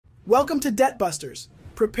Welcome to Debt Busters.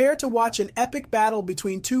 Prepare to watch an epic battle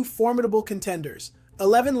between two formidable contenders,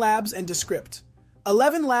 Elevenlabs and Descript.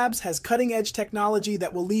 Elevenlabs has cutting-edge technology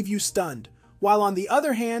that will leave you stunned, while on the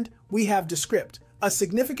other hand, we have Descript, a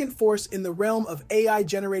significant force in the realm of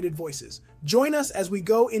AI-generated voices. Join us as we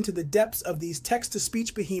go into the depths of these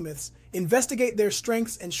text-to-speech behemoths, investigate their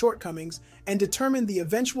strengths and shortcomings, and determine the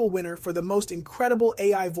eventual winner for the most incredible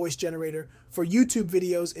AI voice generator for YouTube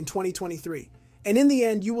videos in 2023. And in the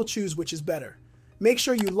end, you will choose which is better. Make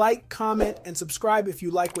sure you like, comment, and subscribe if you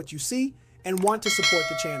like what you see and want to support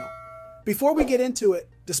the channel. Before we get into it,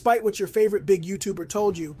 despite what your favorite big YouTuber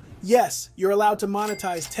told you, yes, you're allowed to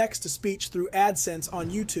monetize text-to-speech through AdSense on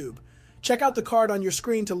YouTube. Check out the card on your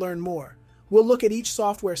screen to learn more. We'll look at each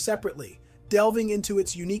software separately, delving into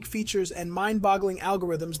its unique features and mind-boggling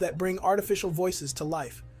algorithms that bring artificial voices to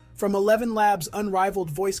life. From Elevenlabs'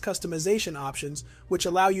 unrivaled voice customization options, which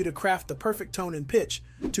allow you to craft the perfect tone and pitch,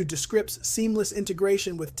 to Descript's seamless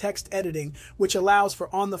integration with text editing, which allows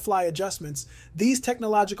for on-the-fly adjustments, these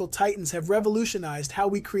technological titans have revolutionized how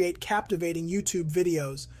we create captivating YouTube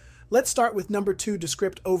videos. Let's start with number 2,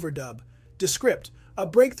 Descript Overdub. Descript, a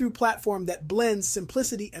breakthrough platform that blends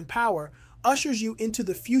simplicity and power, ushers you into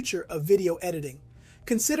the future of video editing.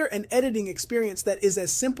 Consider an editing experience that is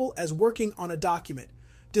as simple as working on a document.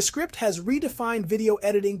 Descript has redefined video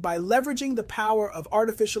editing by leveraging the power of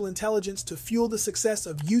artificial intelligence to fuel the success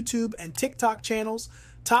of YouTube and TikTok channels,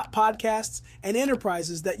 top podcasts, and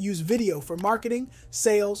enterprises that use video for marketing,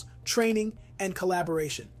 sales, training, and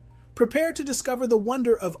collaboration. Prepare to discover the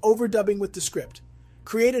wonder of overdubbing with Descript.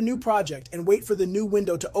 Create a new project and wait for the new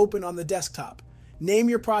window to open on the desktop. Name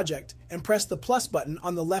your project and press the plus button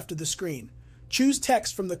on the left of the screen. Choose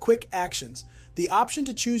text from the quick actions. The option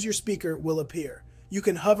to choose your speaker will appear. You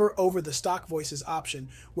can hover over the stock voices option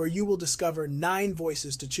where you will discover 9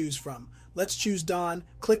 voices to choose from. Let's choose Don,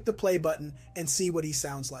 click the play button, and see what he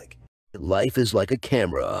sounds like. Life is like a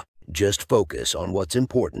camera. Just focus on what's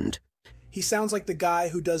important. He sounds like the guy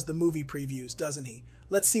who does the movie previews, doesn't he?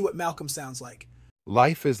 Let's see what Malcolm sounds like.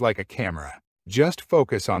 Life is like a camera. Just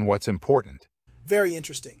focus on what's important. Very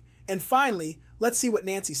interesting. And finally, let's see what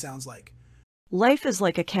Nancy sounds like. Life is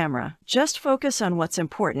like a camera. Just focus on what's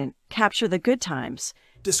important. Capture the good times.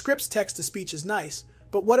 Descript's text-to-speech is nice,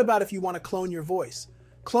 but what about if you want to clone your voice?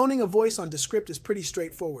 Cloning a voice on Descript is pretty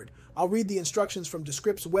straightforward. I'll read the instructions from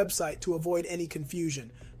Descript's website to avoid any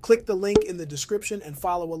confusion. Click the link in the description and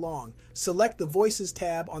follow along. Select the Voices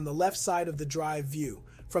tab on the left side of the Drive view.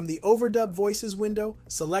 From the Overdub Voices window,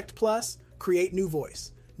 select Plus, create new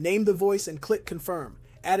voice. Name the voice and click Confirm.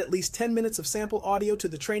 Add at least 10 minutes of sample audio to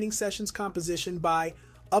the training session's composition by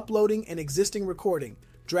uploading an existing recording.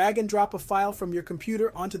 Drag and drop a file from your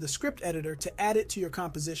computer onto the script editor to add it to your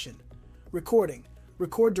composition. Recording.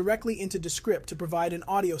 Record directly into Descript to provide an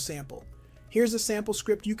audio sample. Here's a sample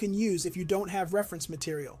script you can use if you don't have reference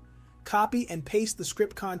material. Copy and paste the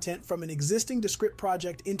script content from an existing Descript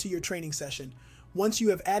project into your training session. Once you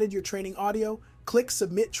have added your training audio, click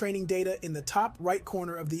Submit Training Data in the top right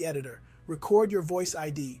corner of the editor. Record your voice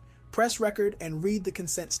ID. Press record and read the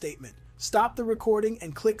consent statement. Stop the recording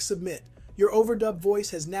and click Submit. Your overdub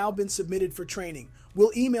voice has now been submitted for training.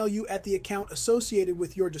 We'll email you at the account associated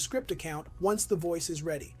with your Descript account once the voice is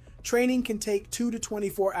ready. Training can take 2 to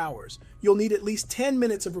 24 hours. You'll need at least 10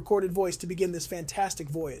 minutes of recorded voice to begin this fantastic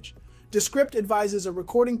voyage. Descript advises a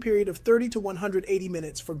recording period of 30 to 180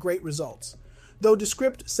 minutes for great results. Though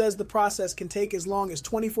Descript says the process can take as long as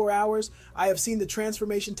 24 hours, I have seen the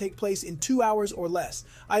transformation take place in 2 hours or less.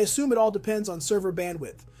 I assume it all depends on server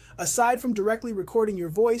bandwidth. Aside from directly recording your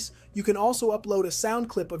voice, you can also upload a sound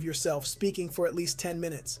clip of yourself speaking for at least 10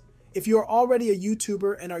 minutes. If you are already a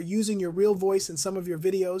YouTuber and are using your real voice in some of your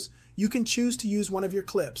videos, you can choose to use one of your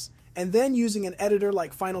clips, and then using an editor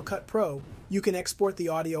like Final Cut Pro, you can export the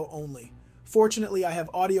audio only. Fortunately, I have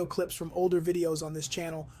audio clips from older videos on this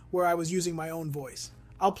channel where I was using my own voice.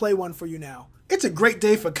 I'll play one for you now. It's a great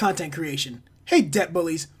day for content creation. Hey debt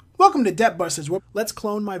bullies, welcome to Debt Busters. Let's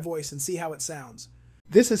clone my voice and see how it sounds.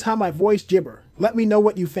 This is how my voice gibber. Let me know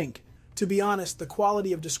what you think. To be honest, the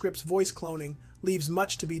quality of Descript's voice cloning leaves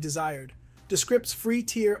much to be desired. Descript's free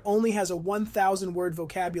tier only has a 1,000 word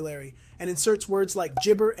vocabulary and inserts words like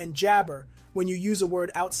gibber and jabber when you use a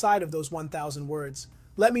word outside of those 1,000 words.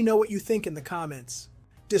 Let me know what you think in the comments.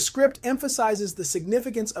 Descript emphasizes the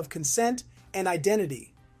significance of consent and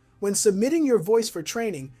identity. When submitting your voice for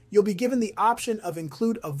training, you'll be given the option of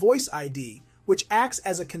Include a Voice ID, which acts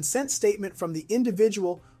as a consent statement from the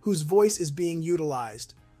individual whose voice is being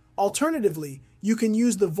utilized. Alternatively, you can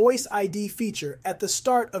use the Voice ID feature at the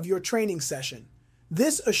start of your training session.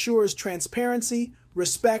 This assures transparency,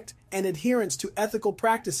 respect, and adherence to ethical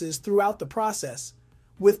practices throughout the process.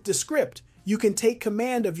 With Descript, you can take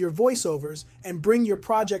command of your voiceovers and bring your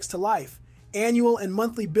projects to life. Annual and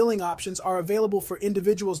monthly billing options are available for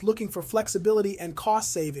individuals looking for flexibility and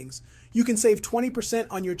cost savings. You can save 20%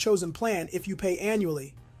 on your chosen plan if you pay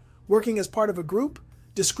annually. Working as part of a group?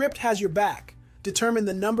 Descript has your back. Determine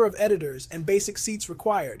the number of editors and basic seats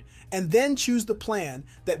required, and then choose the plan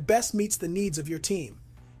that best meets the needs of your team.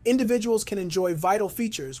 Individuals can enjoy vital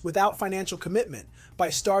features without financial commitment by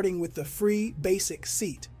starting with the free basic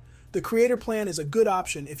seat. The creator plan is a good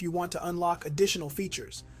option if you want to unlock additional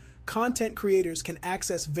features. Content creators can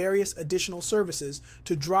access various additional services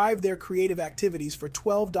to drive their creative activities for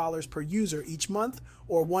 $12 per user each month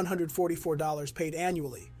or $144 paid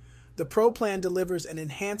annually. The Pro plan delivers an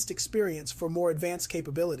enhanced experience for more advanced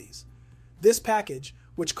capabilities. This package,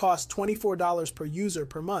 which costs $24 per user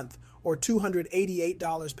per month or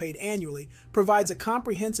 $288 paid annually, provides a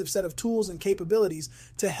comprehensive set of tools and capabilities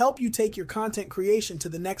to help you take your content creation to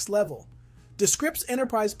the next level. Descript's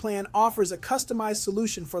Enterprise plan offers a customized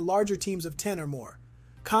solution for larger teams of 10 or more.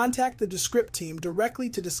 Contact the Descript team directly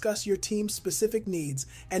to discuss your team's specific needs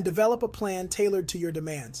and develop a plan tailored to your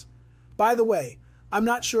demands. By the way, I'm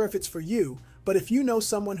not sure if it's for you, but if you know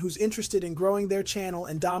someone who's interested in growing their channel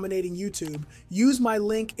and dominating YouTube, use my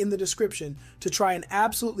link in the description to try an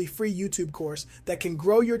absolutely free YouTube course that can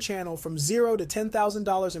grow your channel from $0 to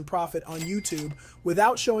 $10,000 in profit on YouTube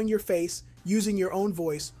without showing your face, using your own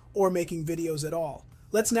voice, or making videos at all.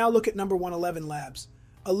 Let's now look at number 1, Elevenlabs.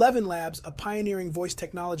 Elevenlabs, a pioneering voice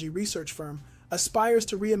technology research firm, aspires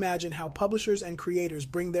to reimagine how publishers and creators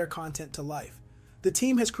bring their content to life. The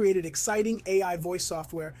team has created exciting AI voice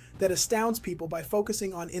software that astounds people by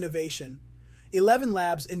focusing on innovation.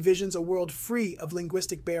 Elevenlabs envisions a world free of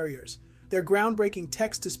linguistic barriers. Their groundbreaking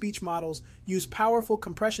text-to-speech models use powerful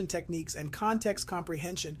compression techniques and context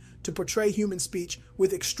comprehension to portray human speech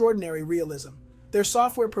with extraordinary realism. Their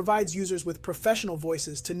software provides users with professional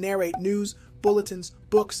voices to narrate news, bulletins,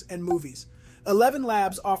 books, and movies.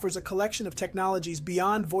 Elevenlabs offers a collection of technologies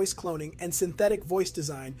beyond voice cloning and synthetic voice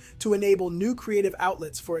design to enable new creative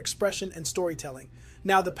outlets for expression and storytelling.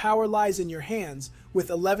 Now the power lies in your hands with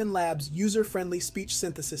Elevenlabs' user-friendly speech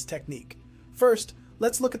synthesis technique. First,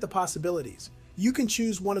 let's look at the possibilities. You can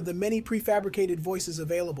choose one of the many prefabricated voices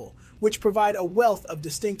available, which provide a wealth of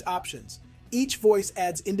distinct options. Each voice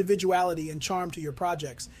adds individuality and charm to your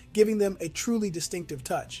projects, giving them a truly distinctive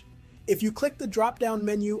touch. If you click the drop-down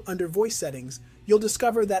menu under Voice Settings, you'll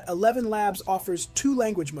discover that Elevenlabs offers 2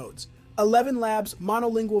 language modes: Elevenlabs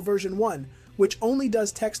Monolingual version 1, which only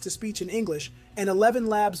does text-to-speech in English, and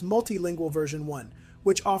Elevenlabs Multilingual version 1,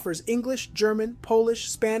 which offers English, German, Polish,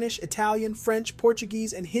 Spanish, Italian, French,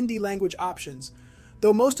 Portuguese, and Hindi language options.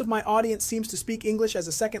 Though most of my audience seems to speak English as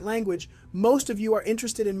a second language, most of you are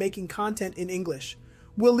interested in making content in English.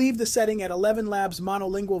 We'll leave the setting at Elevenlabs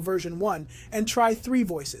Monolingual version 1 and try 3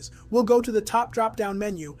 voices. We'll go to the top drop-down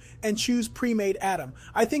menu and choose Pre-Made Adam.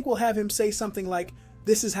 I think we'll have him say something like,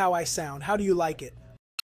 "This is how I sound. How do you like it?"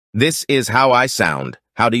 This is how I sound.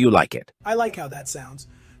 How do you like it? I like how that sounds.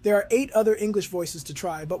 There are 8 other English voices to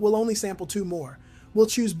try, but we'll only sample 2 more. We'll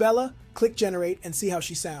choose Bella, click Generate, and see how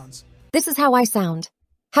she sounds. This is how I sound.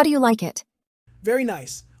 How do you like it? Very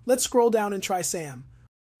nice. Let's scroll down and try Sam.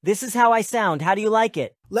 This is how I sound. How do you like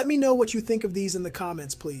it? Let me know what you think of these in the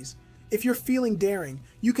comments, please. If you're feeling daring,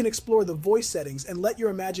 you can explore the voice settings and let your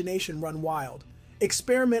imagination run wild.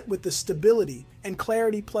 Experiment with the stability and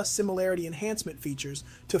clarity plus similarity enhancement features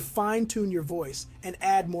to fine-tune your voice and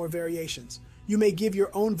add more variations. You may give your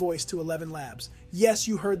own voice to Elevenlabs. Yes,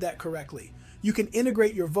 you heard that correctly. You can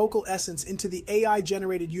integrate your vocal essence into the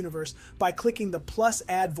AI-generated universe by clicking the plus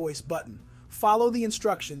Add Voice button. Follow the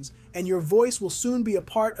instructions, and your voice will soon be a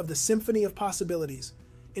part of the symphony of possibilities.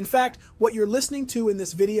 In fact, what you're listening to in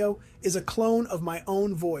this video is a clone of my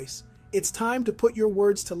own voice. It's time to put your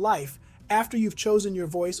words to life after you've chosen your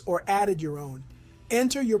voice or added your own.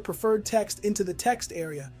 Enter your preferred text into the text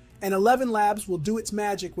area, and Elevenlabs will do its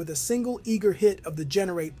magic with a single eager hit of the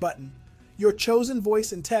Generate button. Your chosen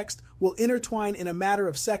voice and text will intertwine in a matter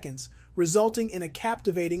of seconds, resulting in a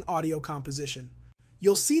captivating audio composition.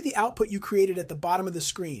 You'll see the output you created at the bottom of the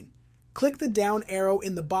screen. Click the down arrow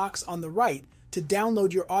in the box on the right to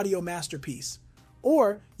download your audio masterpiece.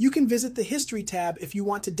 Or you can visit the History tab if you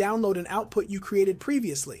want to download an output you created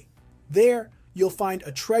previously. There, you'll find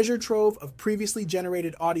a treasure trove of previously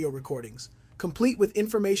generated audio recordings, complete with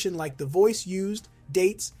information like the voice used,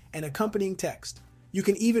 dates, and accompanying text. You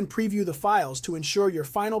can even preview the files to ensure your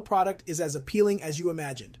final product is as appealing as you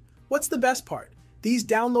imagined. What's the best part? These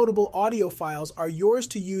downloadable audio files are yours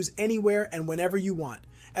to use anywhere and whenever you want,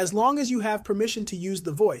 as long as you have permission to use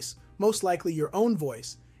the voice, most likely your own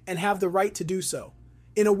voice, and have the right to do so.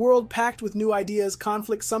 In a world packed with new ideas,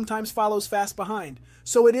 conflict sometimes follows fast behind.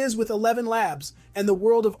 So it is with Elevenlabs and the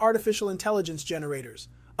world of artificial intelligence generators.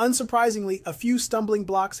 Unsurprisingly, a few stumbling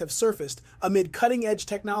blocks have surfaced amid cutting-edge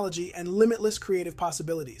technology and limitless creative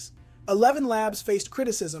possibilities. Elevenlabs faced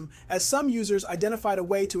criticism as some users identified a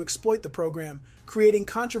way to exploit the program, creating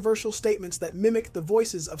controversial statements that mimic the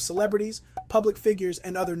voices of celebrities, public figures,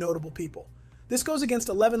 and other notable people. This goes against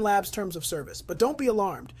Elevenlabs' terms of service, but don't be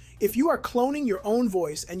alarmed. If you are cloning your own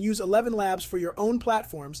voice and use Elevenlabs for your own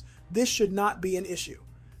platforms, this should not be an issue.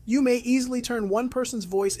 You may easily turn one person's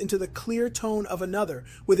voice into the clear tone of another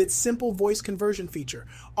with its simple voice conversion feature,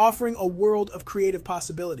 offering a world of creative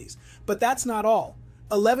possibilities. But that's not all.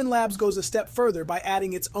 Elevenlabs goes a step further by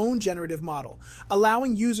adding its own generative model,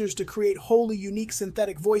 allowing users to create wholly unique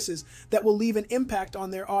synthetic voices that will leave an impact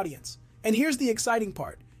on their audience. And here's the exciting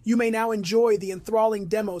part. You may now enjoy the enthralling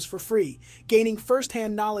demos for free, gaining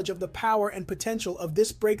first-hand knowledge of the power and potential of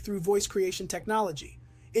this breakthrough voice creation technology.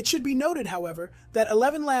 It should be noted, however, that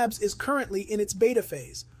Elevenlabs is currently in its beta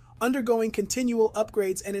phase, undergoing continual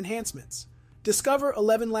upgrades and enhancements. Discover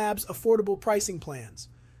Elevenlabs' affordable pricing plans.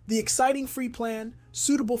 The exciting free plan,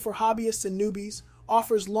 suitable for hobbyists and newbies,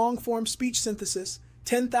 offers long-form speech synthesis,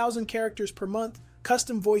 10,000 characters per month,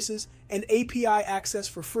 custom voices, and API access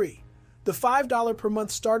for free. The $5 per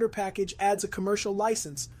month starter package adds a commercial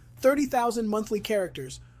license, 30,000 monthly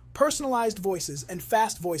characters, personalized voices, and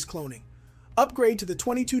fast voice cloning. Upgrade to the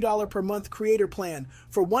 $22 per month creator plan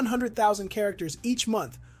for 100,000 characters each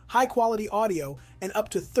month, high-quality audio, and up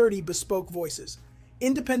to 30 bespoke voices.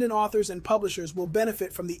 Independent authors and publishers will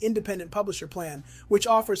benefit from the Independent Publisher Plan, which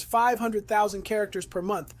offers 500,000 characters per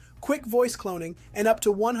month, quick voice cloning, and up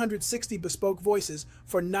to 160 bespoke voices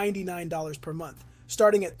for $99 per month.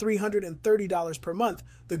 Starting at $330 per month,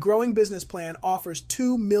 the Growing Business Plan offers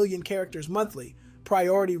 2 million characters monthly,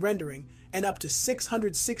 priority rendering, and up to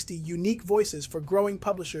 660 unique voices for growing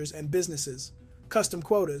publishers and businesses. Custom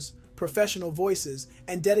quotas, professional voices,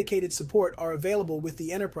 and dedicated support are available with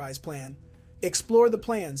the Enterprise Plan. Explore the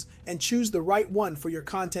plans and choose the right one for your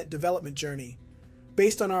content development journey.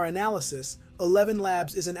 Based on our analysis,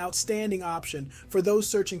 Elevenlabs is an outstanding option for those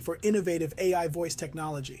searching for innovative AI voice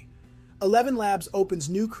technology. Elevenlabs opens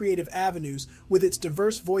new creative avenues with its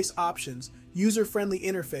diverse voice options, user-friendly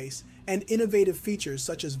interface, and innovative features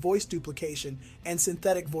such as voice duplication and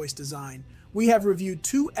synthetic voice design. We have reviewed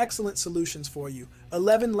two excellent solutions for you,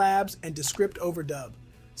 Elevenlabs and Descript Overdub.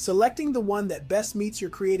 Selecting the one that best meets your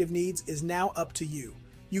creative needs is now up to you.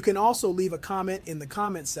 You can also leave a comment in the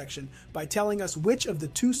comments section by telling us which of the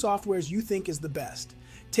two softwares you think is the best.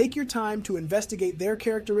 Take your time to investigate their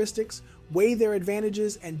characteristics, weigh their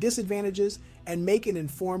advantages and disadvantages, and make an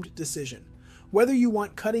informed decision. Whether you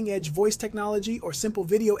want cutting-edge voice technology or simple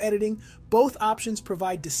video editing, both options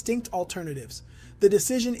provide distinct alternatives. The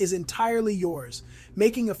decision is entirely yours.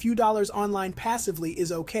 Making a few dollars online passively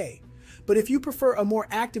is okay. But if you prefer a more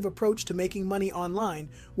active approach to making money online,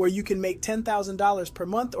 where you can make $10,000 per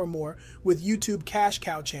month or more with YouTube cash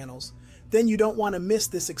cow channels, then you don't want to miss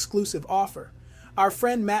this exclusive offer. Our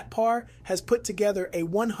friend Matt Parr has put together a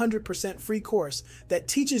 100% free course that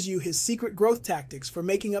teaches you his secret growth tactics for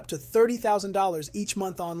making up to $30,000 each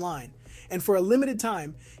month online. And for a limited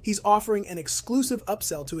time, he's offering an exclusive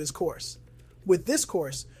upsell to his course. With this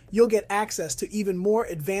course, you'll get access to even more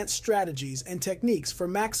advanced strategies and techniques for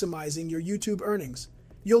maximizing your YouTube earnings.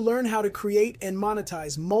 You'll learn how to create and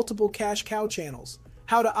monetize multiple cash cow channels,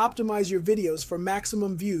 how to optimize your videos for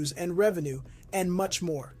maximum views and revenue, and much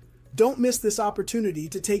more. Don't miss this opportunity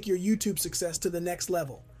to take your YouTube success to the next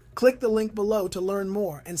level. Click the link below to learn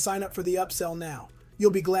more and sign up for the upsell now.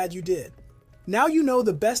 You'll be glad you did. Now you know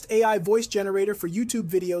the best AI voice generator for YouTube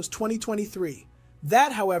videos 2023.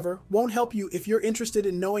 That, however, won't help you if you're interested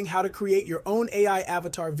in knowing how to create your own AI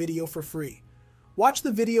avatar video for free. Watch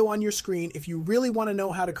the video on your screen if you really want to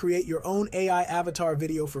know how to create your own AI avatar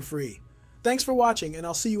video for free. Thanks for watching, and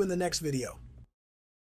I'll see you in the next video.